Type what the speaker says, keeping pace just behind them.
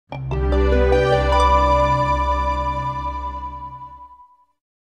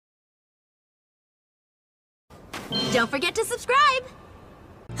don't forget to subscribe!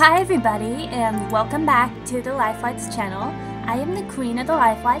 Hi everybody, and welcome back to the Lifelights channel. I am the Queen of the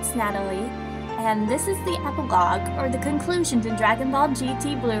Lifelights, Natalie, and this is the epilogue, or the conclusion to Dragon Ball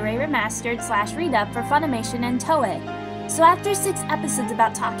GT Blu-ray Remastered / Redub for Funimation and Toei. So after 6 episodes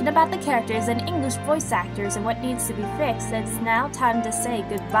about talking about the characters and English voice actors and what needs to be fixed, it's now time to say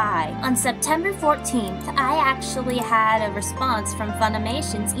goodbye. On September 14th, I actually had a response from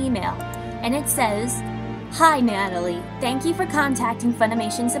Funimation's email, and it says, "Hi Natalie, thank you for contacting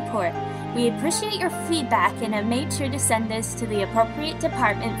Funimation support. We appreciate your feedback and have made sure to send this to the appropriate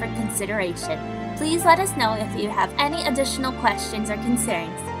department for consideration. Please let us know if you have any additional questions or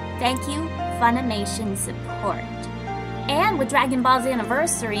concerns. Thank you, Funimation support." And with Dragon Ball's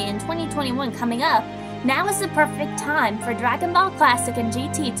anniversary in 2021 coming up, now is the perfect time for Dragon Ball Classic and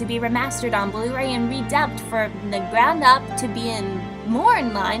GT to be remastered on Blu-ray and redubbed from the ground up to be more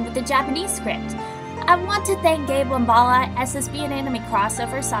in line with the Japanese script. I want to thank Gabe Wambala, SSB and Anime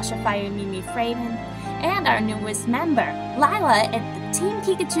Crossover, Sasha Fire, Mimi Frayden, and our newest member, Lila at the Team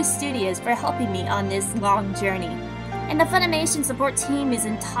Pikachu Studios for helping me on this long journey. And the Funimation support team is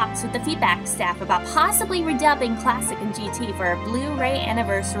in talks with the feedback staff about possibly redubbing Classic and GT for a Blu-ray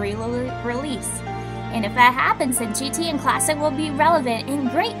anniversary release. And if that happens, then GT and Classic will be relevant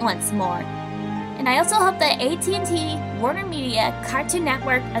and great once more. And I also hope that AT&T, Warner Media, Cartoon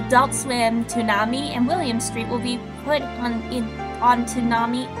Network, Adult Swim, Toonami, and William Street will be put on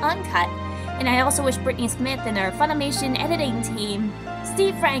Toonami Uncut. And I also wish Brittany Smith and her Funimation editing team,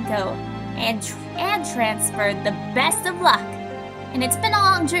 Steve Franco, and Transfer the best of luck. And it's been a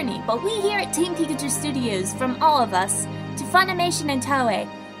long journey, but we here at Team Pikachu Studios, from all of us, to Funimation and Toei,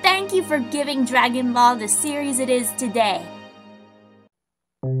 thank you for giving Dragon Ball the series it is today.